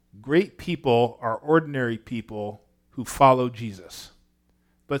great people are ordinary people who follow Jesus.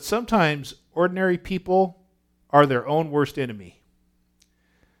 But sometimes ordinary people are their own worst enemy.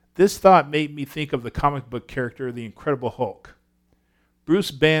 This thought made me think of the comic book character, the Incredible Hulk.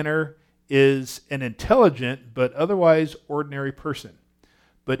 Bruce Banner is an intelligent but otherwise ordinary person.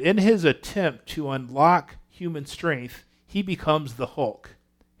 But in his attempt to unlock human strength, he becomes the Hulk,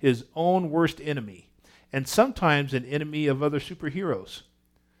 his own worst enemy, and sometimes an enemy of other superheroes.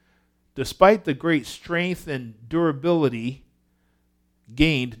 Despite the great strength and durability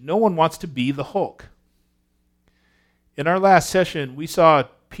gained, no one wants to be the Hulk. In our last session, we saw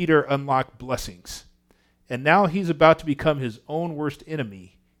Peter unlock blessings, and now he's about to become his own worst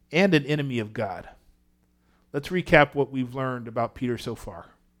enemy and an enemy of God. Let's recap what we've learned about Peter so far.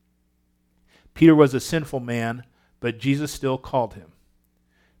 Peter was a sinful man, but Jesus still called him.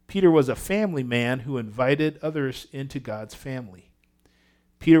 Peter was a family man who invited others into God's family.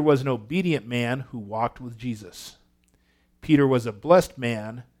 Peter was an obedient man who walked with Jesus. Peter was a blessed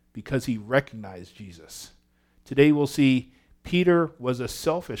man because he recognized Jesus. Today we'll see Peter was a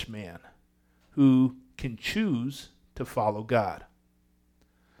selfish man who can choose to follow God.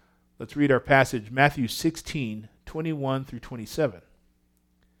 Let's read our passage, Matthew 16, 21 through 27.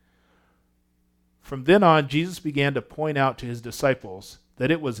 From then on, Jesus began to point out to his disciples that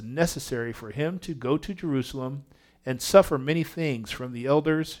it was necessary for him to go to Jerusalem and suffer many things from the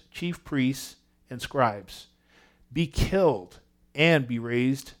elders, chief priests, and scribes, be killed, and be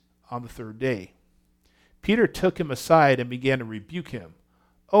raised on the third day. Peter took him aside and began to rebuke him.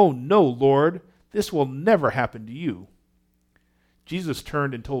 "Oh, no, Lord, this will never happen to you." Jesus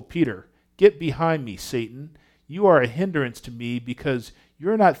turned and told Peter, "Get behind me, Satan. You are a hindrance to me because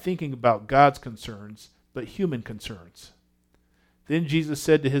you're not thinking about God's concerns, but human concerns." Then Jesus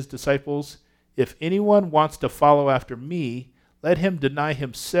said to his disciples, "If anyone wants to follow after me, let him deny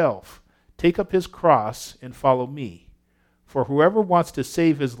himself, take up his cross, and follow me. For whoever wants to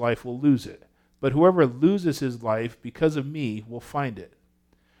save his life will lose it, but whoever loses his life because of me will find it.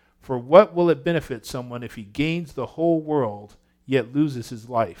 For what will it benefit someone if he gains the whole world, yet loses his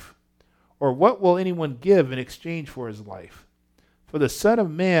life? Or what will anyone give in exchange for his life? For the Son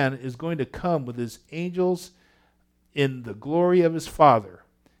of Man is going to come with his angels in the glory of his Father,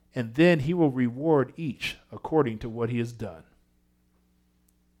 and then he will reward each according to what he has done."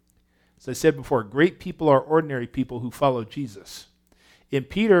 As I said before, great people are ordinary people who follow Jesus. In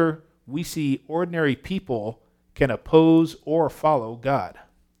Peter, we see ordinary people can oppose or follow God.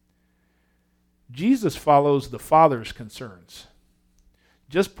 Jesus follows the Father's concerns.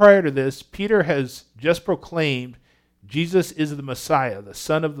 Just prior to this, Peter has just proclaimed Jesus is the Messiah, the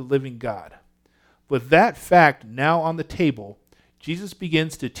Son of the living God. With that fact now on the table, Jesus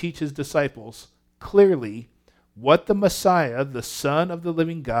begins to teach his disciples clearly what the Messiah, the Son of the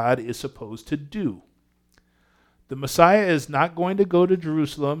living God, is supposed to do. The Messiah is not going to go to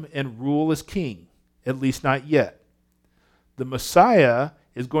Jerusalem and rule as king, at least not yet. The Messiah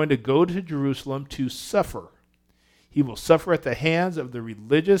is going to go to Jerusalem to suffer. He will suffer at the hands of the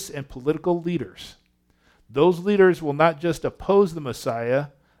religious and political leaders. Those leaders will not just oppose the Messiah,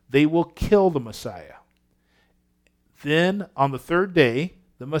 they will kill the Messiah. Then, on the third day,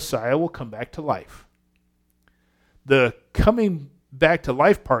 the Messiah will come back to life. The coming back to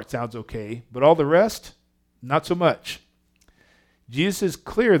life part sounds okay, but all the rest, not so much. Jesus is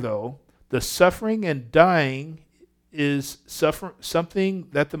clear, though, the suffering and dying is something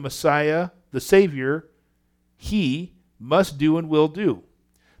that the Messiah, the Savior, he must do and will do.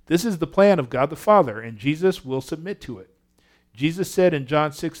 This is the plan of God the Father, and Jesus will submit to it. Jesus said in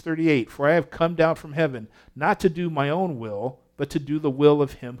John 6:38, "For I have come down from heaven, not to do my own will, but to do the will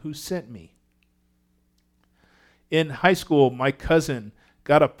of him who sent me." In high school, my cousin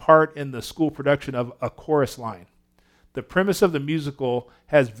got a part in the school production of A Chorus Line. The premise of the musical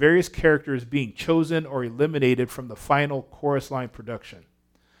has various characters being chosen or eliminated from the final chorus line production.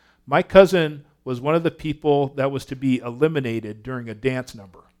 My cousin was one of the people that was to be eliminated during a dance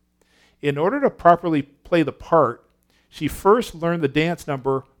number. In order to properly play the part, she first learned the dance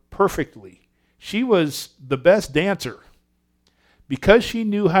number perfectly. She was the best dancer. Because she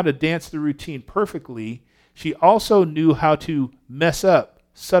knew how to dance the routine perfectly, she also knew how to mess up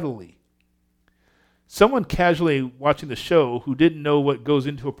subtly. Someone casually watching the show who didn't know what goes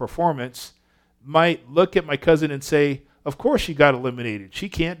into a performance might look at my cousin and say, "Of course she got eliminated. She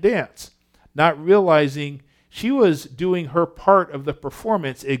can't dance," not realizing she was doing her part of the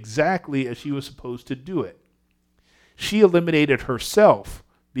performance exactly as she was supposed to do it. She eliminated herself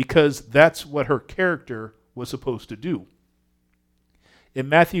because that's what her character was supposed to do. In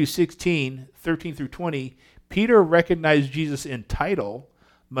Matthew 16, 13 through 20, Peter recognized Jesus in title,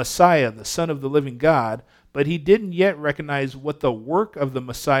 Messiah, the Son of the living God, but he didn't yet recognize what the work of the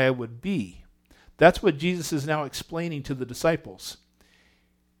Messiah would be. That's what Jesus is now explaining to the disciples.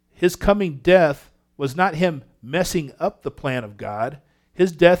 His coming death was not him messing up the plan of God.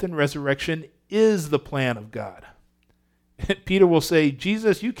 His death and resurrection is the plan of God. Peter will say,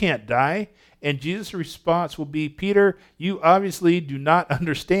 Jesus, you can't die. And Jesus' response will be, Peter, you obviously do not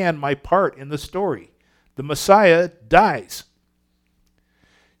understand my part in the story. The Messiah dies.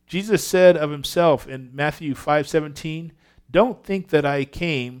 Jesus said of himself in Matthew 5:17, don't think that I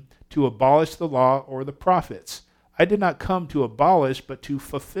came to abolish the law or the prophets. I did not come to abolish, but to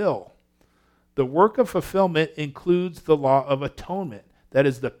fulfill. The work of fulfillment includes the law of atonement, that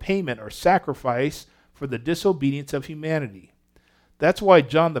is the payment or sacrifice for the disobedience of humanity. That's why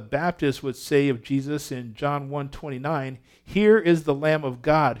John the Baptist would say of Jesus in John 1:29, here is the Lamb of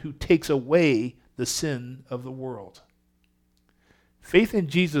God who takes away the sin of the world. Faith in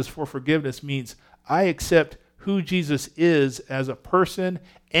Jesus for forgiveness means I accept who Jesus is as a person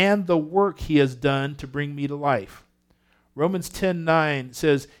and the work he has done to bring me to life. Romans 10:9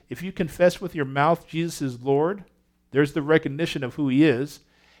 says, if you confess with your mouth Jesus is Lord, there's the recognition of who he is,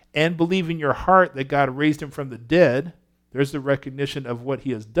 and believe in your heart that God raised him from the dead, there's the recognition of what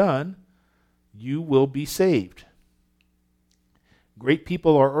he has done, you will be saved. Great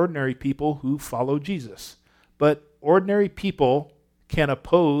people are ordinary people who follow Jesus, but ordinary people can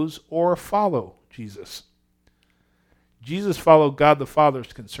oppose or follow Jesus. Jesus followed God the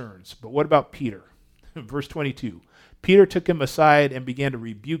Father's concerns, but what about Peter? Verse 22, Peter took him aside and began to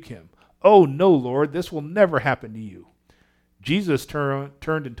rebuke him. Oh, no, Lord, this will never happen to you. Jesus turned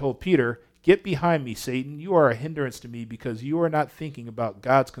and told Peter, get behind me, Satan. You are a hindrance to me because you are not thinking about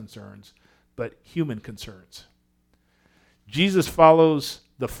God's concerns, but human concerns. Jesus follows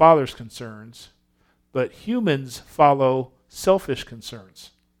the Father's concerns, but humans follow selfish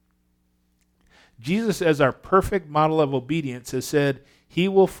concerns. Jesus, as our perfect model of obedience, has said he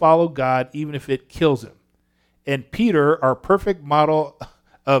will follow God even if it kills him. And Peter, our perfect model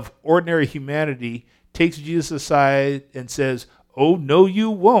of ordinary humanity, takes Jesus aside and says, oh, no, you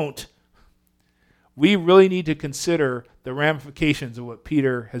won't. We really need to consider the ramifications of what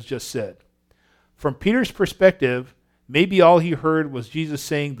Peter has just said. From Peter's perspective, maybe all he heard was Jesus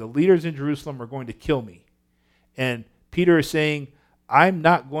saying, the leaders in Jerusalem are going to kill me. And Peter is saying, I'm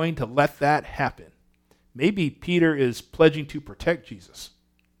not going to let that happen. Maybe Peter is pledging to protect Jesus.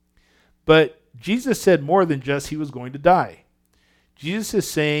 But Jesus said more than just he was going to die. Jesus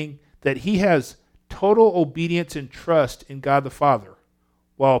is saying that he has total obedience and trust in God the Father,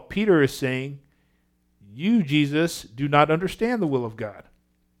 while Peter is saying, you, Jesus, do not understand the will of God.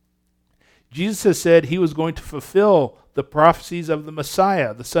 Jesus has said he was going to fulfill the prophecies of the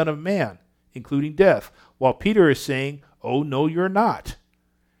Messiah, the Son of Man, including death, while Peter is saying, oh, no, you're not.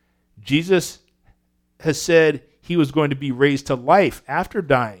 Jesus has said he was going to be raised to life after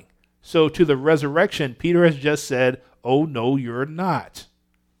dying. So to the resurrection, Peter has just said, oh, no, you're not.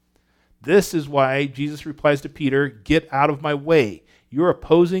 This is why Jesus replies to Peter, get out of my way. You're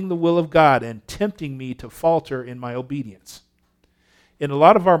opposing the will of God and tempting me to falter in my obedience. In a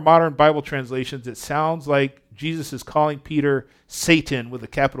lot of our modern Bible translations, it sounds like Jesus is calling Peter Satan with a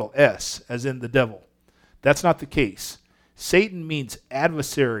capital S, as in the devil. That's not the case. Satan means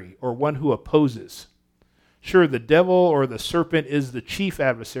adversary or one who opposes. Sure, the devil or the serpent is the chief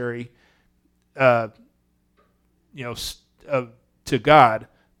adversary, to God,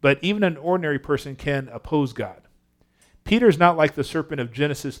 but even an ordinary person can oppose God. Peter's not like the serpent of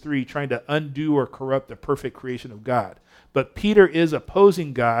Genesis 3 trying to undo or corrupt the perfect creation of God. But Peter is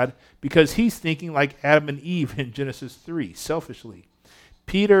opposing God because he's thinking like Adam and Eve in Genesis 3, selfishly.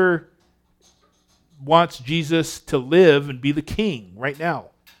 Peter wants Jesus to live and be the king right now.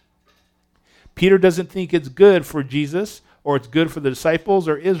 Peter doesn't think it's good for Jesus or it's good for the disciples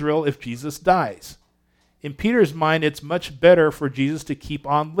or Israel if Jesus dies. In Peter's mind, it's much better for Jesus to keep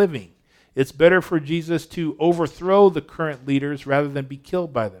on living. It's better for Jesus to overthrow the current leaders rather than be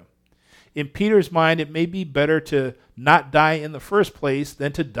killed by them. In Peter's mind, it may be better to not die in the first place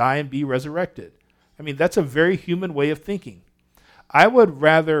than to die and be resurrected. I mean, that's a very human way of thinking. I would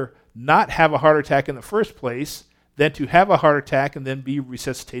rather not have a heart attack in the first place than to have a heart attack and then be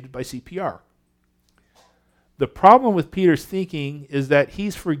resuscitated by CPR. The problem with Peter's thinking is that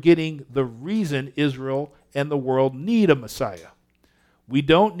he's forgetting the reason Israel and the world need a Messiah. We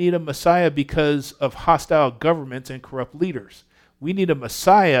don't need a Messiah because of hostile governments and corrupt leaders. We need a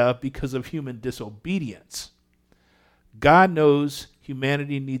Messiah because of human disobedience. God knows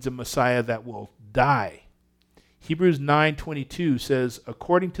humanity needs a Messiah that will die. Hebrews 9:22 says,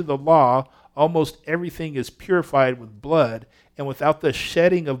 according to the law, almost everything is purified with blood, and without the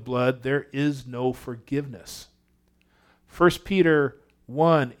shedding of blood, there is no forgiveness. 1 Peter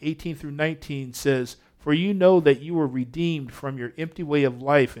 1:18 through 19 says, "For you know that you were redeemed from your empty way of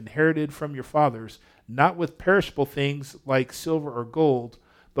life inherited from your fathers, not with perishable things like silver or gold,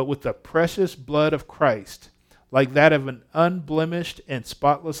 but with the precious blood of Christ, like that of an unblemished and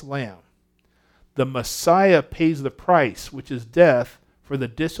spotless lamb. The Messiah pays the price, which is death, for the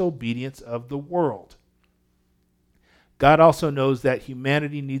disobedience of the world." God also knows that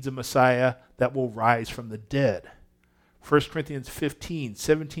humanity needs a Messiah that will rise from the dead. 1 Corinthians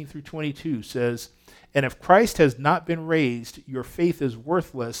 15:17 through 22 says, "And if Christ has not been raised, your faith is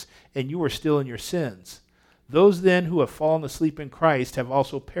worthless, and you are still in your sins. Those then who have fallen asleep in Christ have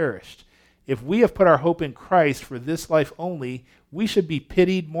also perished. If we have put our hope in Christ for this life only, we should be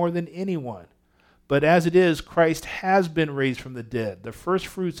pitied more than anyone. But as it is, Christ has been raised from the dead, the first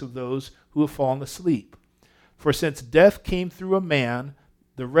fruits of those who have fallen asleep. For since death came through a man,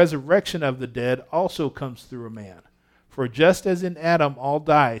 the resurrection of the dead also comes through a man. For just as in Adam all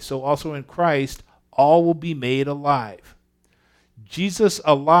die, so also in Christ all will be made alive." Jesus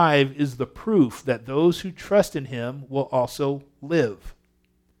alive is the proof that those who trust in him will also live.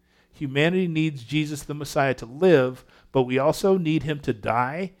 Humanity needs Jesus the Messiah to live, but we also need him to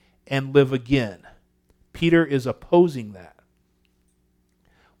die and live again. Peter is opposing that.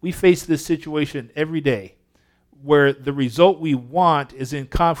 We face this situation every day where the result we want is in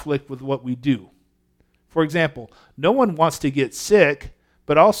conflict with what we do. For example, no one wants to get sick,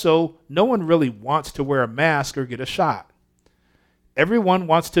 but also no one really wants to wear a mask or get a shot. Everyone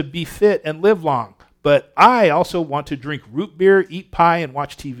wants to be fit and live long, but I also want to drink root beer, eat pie, and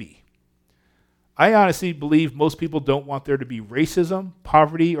watch TV. I honestly believe most people don't want there to be racism,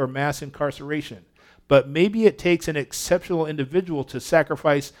 poverty, or mass incarceration. But maybe it takes an exceptional individual to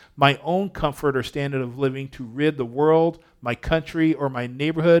sacrifice my own comfort or standard of living to rid the world, my country, or my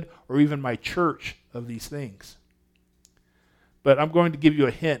neighborhood, or even my church of these things. But I'm going to give you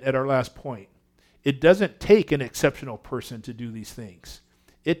a hint at our last point. It doesn't take an exceptional person to do these things.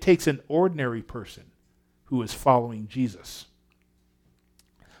 It takes an ordinary person who is following Jesus.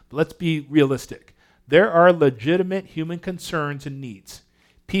 But let's be realistic. There are legitimate human concerns and needs.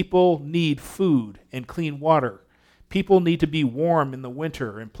 People need food and clean water. People need to be warm in the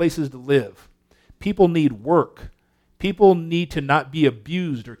winter and places to live. People need work. People need to not be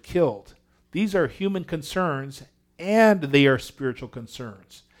abused or killed. These are human concerns, and they are spiritual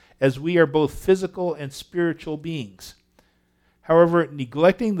concerns, as we are both physical and spiritual beings. However,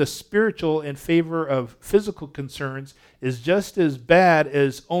 neglecting the spiritual in favor of physical concerns is just as bad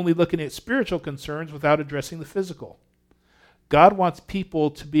as only looking at spiritual concerns without addressing the physical. God wants people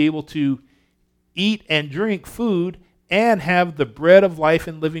to be able to eat and drink food and have the bread of life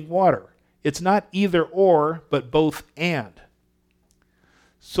and living water. It's not either or, but both and.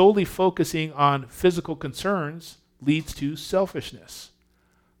 Solely focusing on physical concerns leads to selfishness.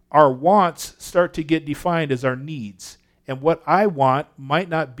 Our wants start to get defined as our needs, and what I want might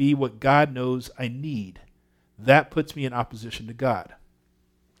not be what God knows I need. That puts me in opposition to God.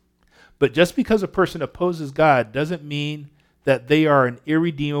 But just because a person opposes God doesn't mean that they are an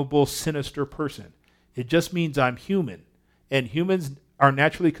irredeemable, sinister person. It just means I'm human, and humans are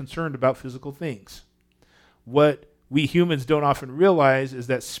naturally concerned about physical things. What we humans don't often realize is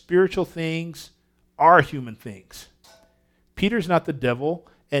that spiritual things are human things. Peter's not the devil,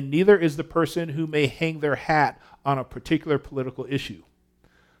 and neither is the person who may hang their hat on a particular political issue.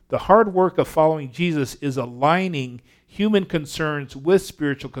 The hard work of following Jesus is aligning human concerns with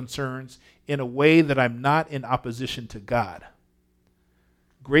spiritual concerns in a way that I'm not in opposition to God.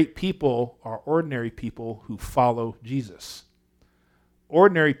 Great people are ordinary people who follow Jesus.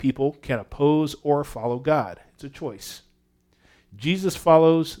 Ordinary people can oppose or follow God. It's a choice. Jesus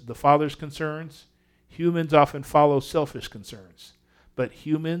follows the Father's concerns. Humans often follow selfish concerns. But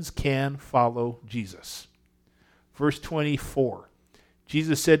humans can follow Jesus. Verse 24,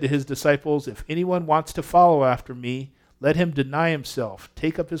 Jesus said to his disciples, "If anyone wants to follow after me, let him deny himself,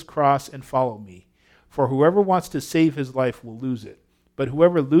 take up his cross, and follow me. For whoever wants to save his life will lose it. But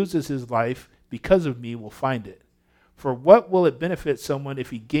whoever loses his life because of me will find it. For what will it benefit someone if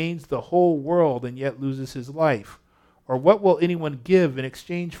he gains the whole world and yet loses his life? Or what will anyone give in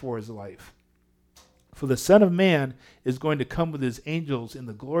exchange for his life? For the Son of Man is going to come with his angels in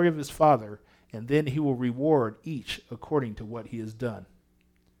the glory of his Father, and then he will reward each according to what he has done."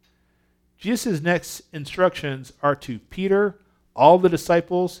 Jesus' next instructions are to Peter, all the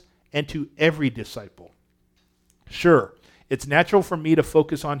disciples, and to every disciple. Sure, it's natural for me to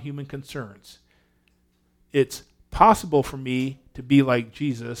focus on human concerns. It's possible for me to be like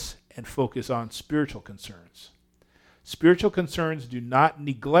Jesus and focus on spiritual concerns. Spiritual concerns do not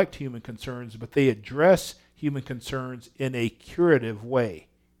neglect human concerns, but they address human concerns in a curative way,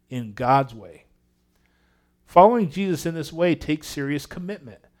 in God's way. Following Jesus in this way takes serious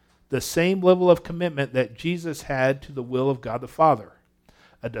commitment, the same level of commitment that Jesus had to the will of God the Father.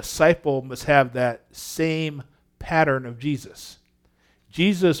 A disciple must have that same pattern of Jesus.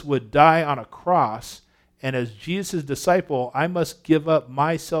 Jesus would die on a cross, and as Jesus' disciple, I must give up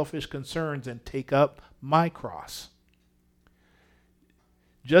my selfish concerns and take up my cross.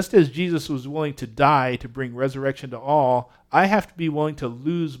 Just as Jesus was willing to die to bring resurrection to all, I have to be willing to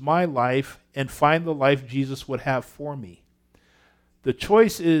lose my life and find the life Jesus would have for me. The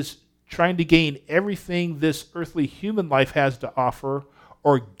choice is trying to gain everything this earthly human life has to offer,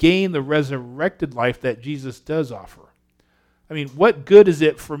 or gain the resurrected life that Jesus does offer. I mean, what good is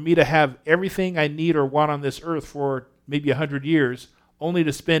it for me to have everything I need or want on this earth for maybe 100 years, only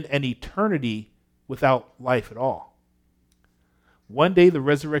to spend an eternity without life at all? One day the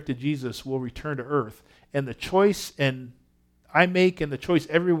resurrected Jesus will return to earth, and the choice I make and the choice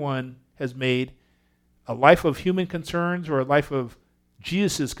everyone has made, a life of human concerns or a life of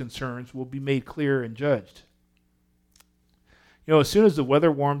Jesus' concerns, will be made clear and judged. You know, as soon as the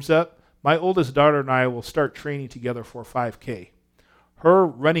weather warms up, my oldest daughter and I will start training together for 5K. Her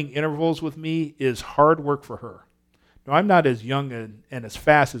running intervals with me is hard work for her. Now, I'm not as young and as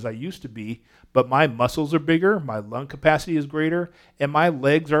fast as I used to be, but my muscles are bigger, my lung capacity is greater, and my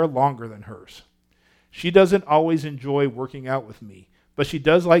legs are longer than hers. She doesn't always enjoy working out with me, but she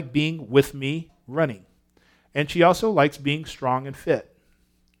does like being with me running. And she also likes being strong and fit.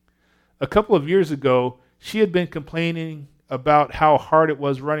 A couple of years ago, she had been complaining about how hard it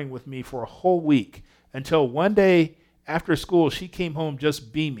was running with me for a whole week, until one day after school she came home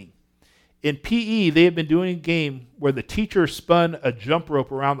just beaming. In PE, they had been doing a game where the teacher spun a jump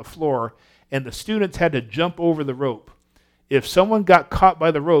rope around the floor and the students had to jump over the rope. If someone got caught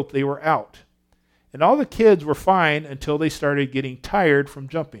by the rope, they were out. And all the kids were fine until they started getting tired from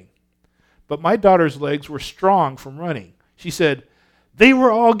jumping. But my daughter's legs were strong from running. She said, "They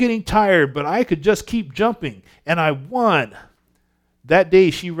were all getting tired, but I could just keep jumping, and I won." That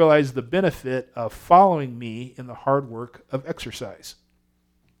day, she realized the benefit of following me in the hard work of exercise.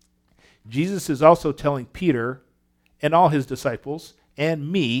 Jesus is also telling Peter and all his disciples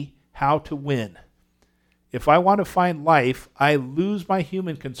and me how to win. If I want to find life, I lose my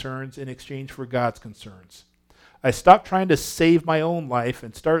human concerns in exchange for God's concerns. I stop trying to save my own life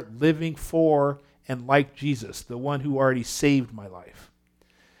and start living for and like Jesus, the one who already saved my life.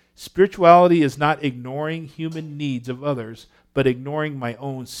 Spirituality is not ignoring human needs of others, but ignoring my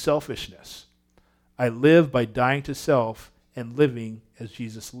own selfishness. I live by dying to self and living as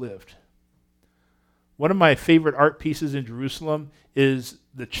Jesus lived. One of my favorite art pieces in Jerusalem is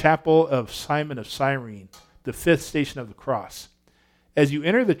the Chapel of Simon of Cyrene, the fifth station of the cross. As you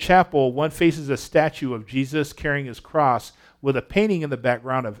enter the chapel, one faces a statue of Jesus carrying his cross with a painting in the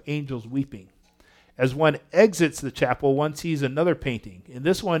background of angels weeping. As one exits the chapel, one sees another painting. In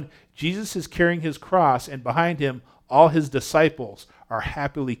this one, Jesus is carrying his cross, and behind him, all his disciples are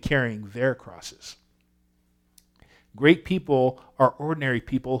happily carrying their crosses. Great people are ordinary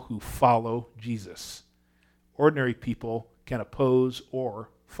people who follow Jesus. Ordinary people can oppose or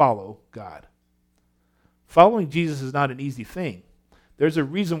follow God. Following Jesus is not an easy thing. There's a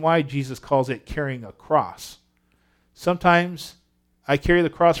reason why Jesus calls it carrying a cross. Sometimes I carry the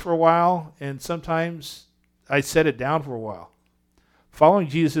cross for a while, and sometimes I set it down for a while. Following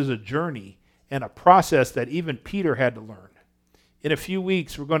Jesus is a journey and a process that even Peter had to learn. In a few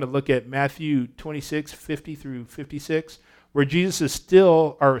weeks, we're going to look at Matthew 26:50 through 56, where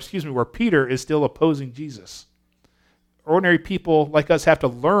where Peter is still opposing Jesus. Ordinary people like us have to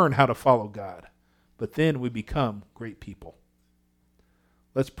learn how to follow God, but then we become great people.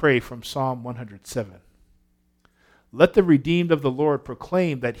 Let's pray from Psalm 107. Let the redeemed of the Lord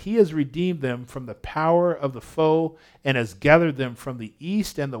proclaim that he has redeemed them from the power of the foe and has gathered them from the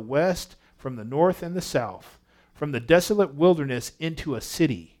east and the west, from the north and the south, from the desolate wilderness into a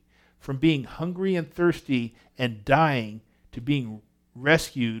city, from being hungry and thirsty and dying to being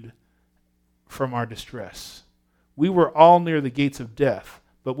rescued from our distress. We were all near the gates of death,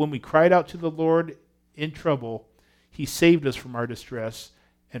 but when we cried out to the Lord in trouble, he saved us from our distress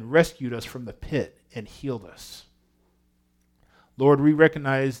and rescued us from the pit and healed us. Lord, we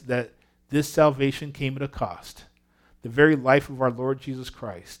recognize that this salvation came at a cost, the very life of our Lord Jesus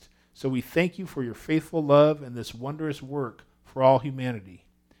Christ. So we thank you for your faithful love and this wondrous work for all humanity.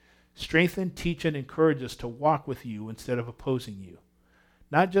 Strengthen, teach, and encourage us to walk with you instead of opposing you,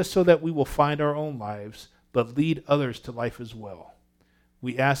 not just so that we will find our own lives, but lead others to life as well.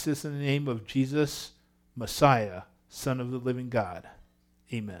 We ask this in the name of Jesus, Messiah, Son of the living God.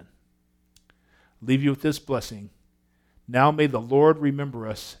 Amen. Leave you with this blessing. Now may the Lord remember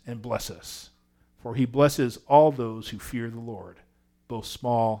us and bless us, for he blesses all those who fear the Lord, both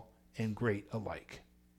small and great alike.